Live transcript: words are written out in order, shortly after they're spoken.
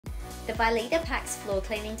The Vileda PACS floor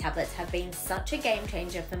cleaning tablets have been such a game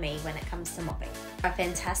changer for me when it comes to mopping. They're a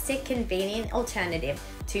fantastic, convenient alternative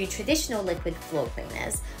to traditional liquid floor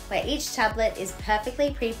cleaners, where each tablet is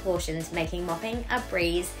perfectly pre-portioned, making mopping a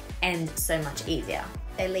breeze and so much easier.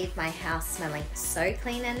 They leave my house smelling so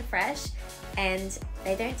clean and fresh, and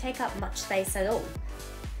they don't take up much space at all.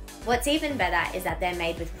 What's even better is that they're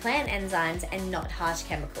made with plant enzymes and not harsh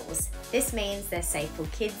chemicals. This means they're safe for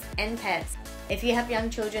kids and pets. If you have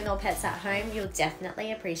young children or pets at home, you'll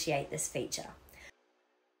definitely appreciate this feature.